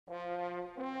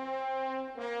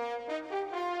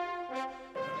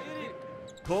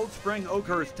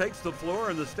Coldspring-Oakhurst takes the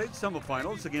floor in the state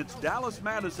semifinals against Dallas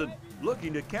Madison,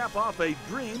 looking to cap off a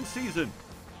dream season.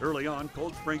 Early on,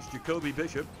 Cold Spring's Jacoby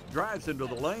Bishop drives into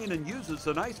the lane and uses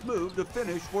a nice move to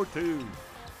finish for two.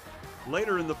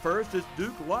 Later in the first is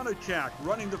Duke Lawniczak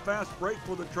running the fast break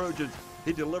for the Trojans.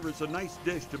 He delivers a nice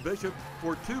dish to Bishop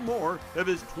for two more of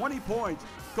his 20 points.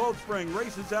 Cold Spring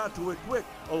races out to a quick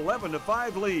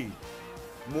 11-5 lead.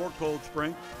 More Cold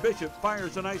Spring. Bishop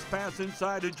fires a nice pass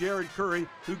inside to Jared Curry,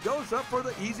 who goes up for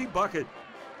the easy bucket.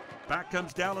 Back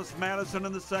comes Dallas Madison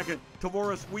in the second.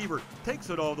 Tavorice Weaver takes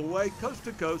it all the way, coast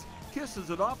to coast, kisses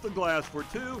it off the glass for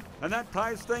two, and that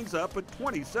ties things up at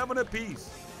 27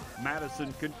 apiece.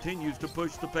 Madison continues to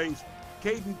push the pace.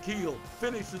 Kaden Keal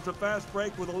finishes the fast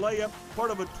break with a layup,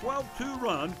 part of a 12-2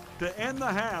 run to end the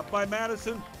half by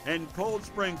Madison, and Cold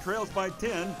Spring trails by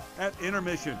 10 at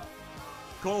intermission.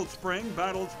 Cold Spring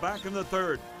battles back in the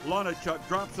third. Lawniczak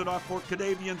drops it off for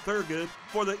Canadian Thurgood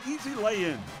for the easy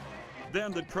lay-in.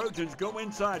 Then the Trojans go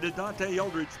inside to Dante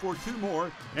Eldridge for two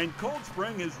more, and Cold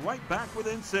Spring is right back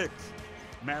within 6.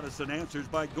 Madison answers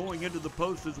by going into the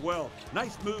post as well.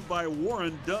 Nice move by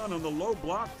Warren Dunn on the low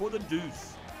block for the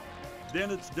deuce.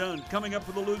 Then it's Dunn coming up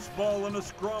with a loose ball and a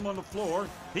scrum on the floor.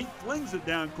 He flings it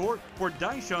down court for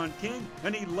Dyshon King,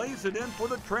 and he lays it in for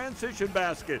the transition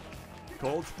basket.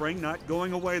 Cold Spring not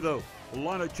going away though.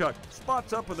 Lawn-uh-chack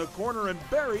spots up in the corner and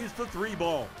buries the three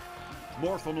ball.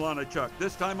 More from Lawn-uh-chack,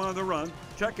 this time on the run.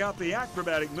 Check out the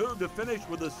acrobatic move to finish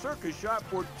with a circus shot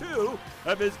for two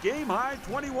of his game-high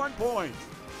 21 points.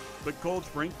 But Cold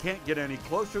Spring can't get any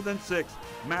closer than 6.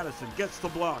 Madison gets the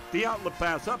block, the outlet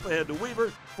pass up ahead to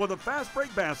Weaver for the fast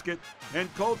break basket,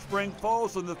 and Cold Spring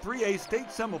falls in the 3A state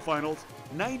semifinals.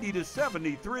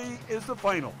 90-73 is the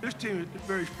final. This team is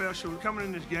very special. Coming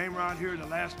in this game right here, the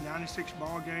last 96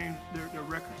 ball games, their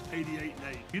record's 88-8.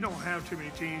 You don't have too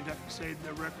many teams that can say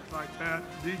their records like that.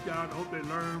 These guys, I hope they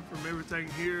learn from everything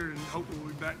here and hope we'll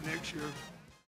be back next year.